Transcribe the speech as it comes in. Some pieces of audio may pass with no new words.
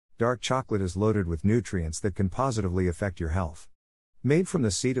Dark chocolate is loaded with nutrients that can positively affect your health. Made from the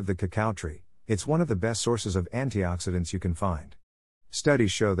seed of the cacao tree, it's one of the best sources of antioxidants you can find.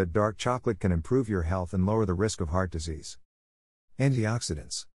 Studies show that dark chocolate can improve your health and lower the risk of heart disease.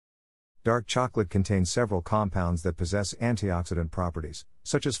 Antioxidants. Dark chocolate contains several compounds that possess antioxidant properties,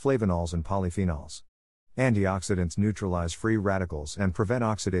 such as flavonols and polyphenols. Antioxidants neutralize free radicals and prevent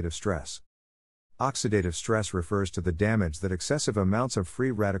oxidative stress. Oxidative stress refers to the damage that excessive amounts of free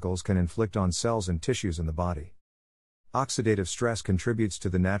radicals can inflict on cells and tissues in the body. Oxidative stress contributes to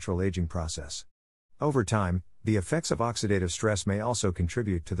the natural aging process. Over time, the effects of oxidative stress may also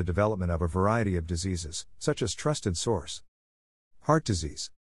contribute to the development of a variety of diseases, such as trusted source. Heart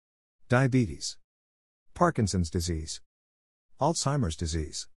disease, diabetes, Parkinson's disease, Alzheimer's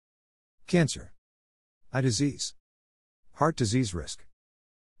disease, cancer, eye disease, heart disease risk.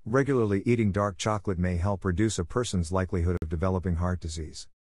 Regularly eating dark chocolate may help reduce a person's likelihood of developing heart disease.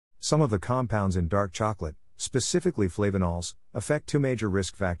 Some of the compounds in dark chocolate, specifically flavonols, affect two major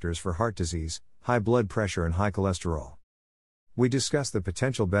risk factors for heart disease: high blood pressure and high cholesterol. We discuss the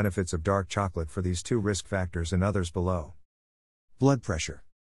potential benefits of dark chocolate for these two risk factors and others below. Blood pressure.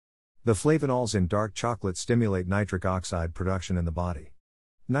 The flavonols in dark chocolate stimulate nitric oxide production in the body.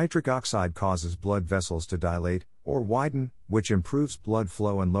 Nitric oxide causes blood vessels to dilate, or widen, which improves blood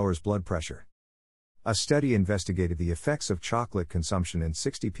flow and lowers blood pressure. A study investigated the effects of chocolate consumption in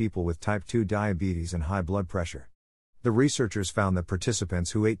 60 people with type 2 diabetes and high blood pressure. The researchers found that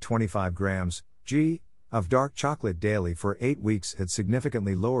participants who ate 25 grams g of dark chocolate daily for 8 weeks had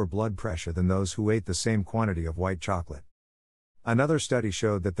significantly lower blood pressure than those who ate the same quantity of white chocolate. Another study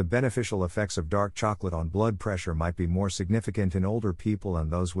showed that the beneficial effects of dark chocolate on blood pressure might be more significant in older people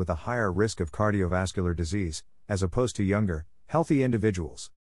and those with a higher risk of cardiovascular disease, as opposed to younger, healthy individuals.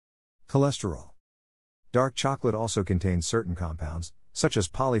 Cholesterol. Dark chocolate also contains certain compounds, such as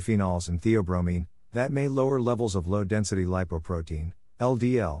polyphenols and theobromine, that may lower levels of low-density lipoprotein,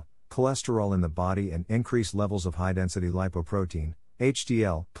 LDL, cholesterol in the body and increase levels of high-density lipoprotein,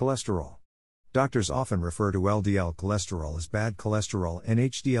 HDL, cholesterol. Doctors often refer to LDL cholesterol as bad cholesterol and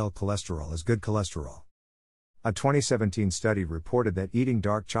HDL cholesterol as good cholesterol. A 2017 study reported that eating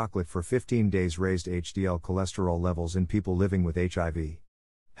dark chocolate for 15 days raised HDL cholesterol levels in people living with HIV.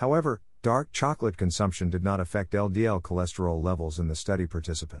 However, dark chocolate consumption did not affect LDL cholesterol levels in the study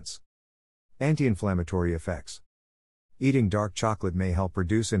participants. Anti-inflammatory effects. Eating dark chocolate may help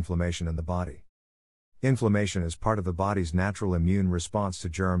reduce inflammation in the body. Inflammation is part of the body's natural immune response to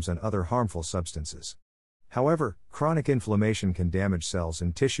germs and other harmful substances. However, chronic inflammation can damage cells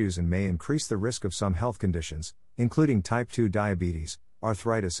and tissues and may increase the risk of some health conditions, including type 2 diabetes,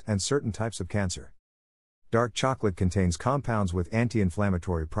 arthritis, and certain types of cancer. Dark chocolate contains compounds with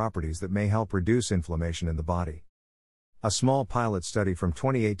anti-inflammatory properties that may help reduce inflammation in the body. A small pilot study from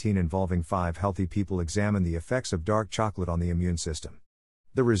 2018 involving 5 healthy people examined the effects of dark chocolate on the immune system.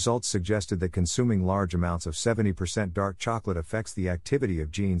 The results suggested that consuming large amounts of 70% dark chocolate affects the activity of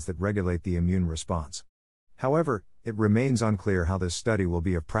genes that regulate the immune response. However, it remains unclear how this study will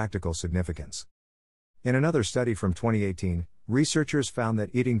be of practical significance. In another study from 2018, researchers found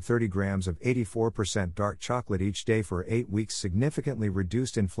that eating 30 grams of 84% dark chocolate each day for 8 weeks significantly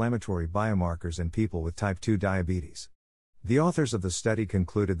reduced inflammatory biomarkers in people with type 2 diabetes. The authors of the study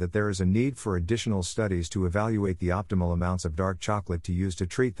concluded that there is a need for additional studies to evaluate the optimal amounts of dark chocolate to use to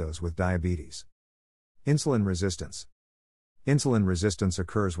treat those with diabetes. Insulin resistance. Insulin resistance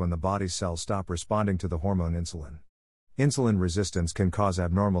occurs when the body's cells stop responding to the hormone insulin. Insulin resistance can cause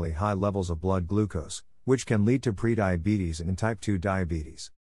abnormally high levels of blood glucose, which can lead to prediabetes and type 2 diabetes.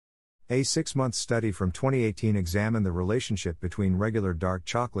 A 6-month study from 2018 examined the relationship between regular dark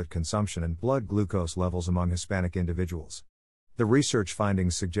chocolate consumption and blood glucose levels among Hispanic individuals. The research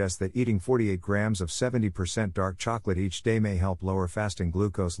findings suggest that eating 48 grams of 70% dark chocolate each day may help lower fasting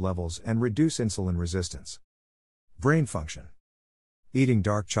glucose levels and reduce insulin resistance. Brain function. Eating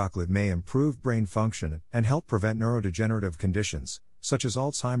dark chocolate may improve brain function and help prevent neurodegenerative conditions, such as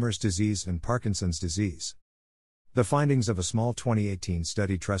Alzheimer's disease and Parkinson's disease. The findings of a small 2018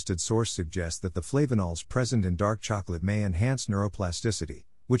 study trusted source suggest that the flavonols present in dark chocolate may enhance neuroplasticity,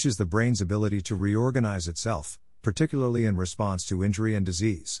 which is the brain's ability to reorganize itself, particularly in response to injury and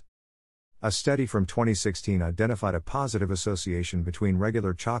disease. A study from 2016 identified a positive association between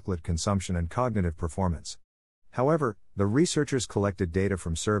regular chocolate consumption and cognitive performance. However, the researchers collected data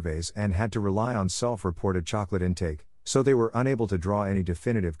from surveys and had to rely on self-reported chocolate intake, so they were unable to draw any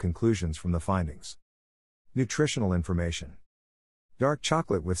definitive conclusions from the findings. Nutritional information. Dark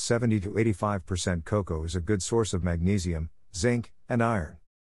chocolate with 70 to 85% cocoa is a good source of magnesium, zinc, and iron.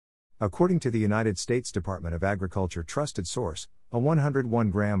 According to the United States Department of Agriculture trusted source, A 101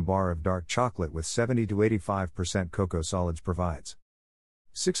 gram bar of dark chocolate with 70 to 85% cocoa solids provides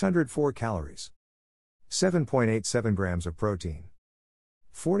 604 calories, 7.87 grams of protein,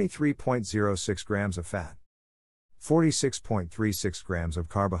 43.06 grams of fat, 46.36 grams of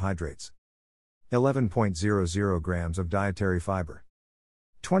carbohydrates, 11.00 grams of dietary fiber,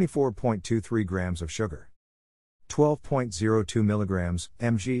 24.23 grams of sugar, 12.02 milligrams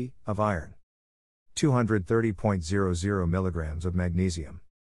mg of iron, 230.00 milligrams of magnesium,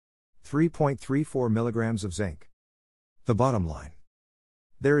 3.34 milligrams of zinc. The bottom line: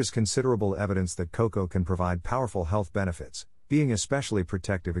 there is considerable evidence that cocoa can provide powerful health benefits, being especially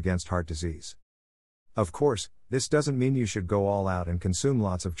protective against heart disease. Of course, this doesn't mean you should go all out and consume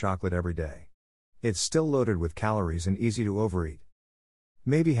lots of chocolate every day. It's still loaded with calories and easy to overeat.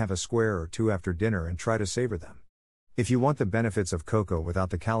 Maybe have a square or two after dinner and try to savor them. If you want the benefits of cocoa without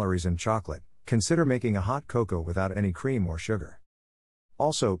the calories in chocolate, consider making a hot cocoa without any cream or sugar.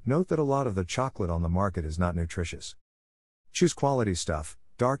 Also, note that a lot of the chocolate on the market is not nutritious. Choose quality stuff,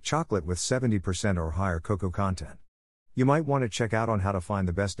 dark chocolate with 70% or higher cocoa content. You might want to check out on how to find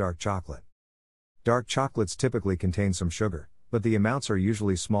the best dark chocolate. Dark chocolates typically contain some sugar, but the amounts are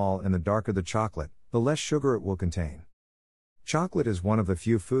usually small, and the darker the chocolate, the less sugar it will contain. Chocolate is one of the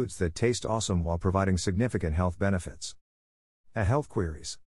few foods that taste awesome while providing significant health benefits. At Health Queries.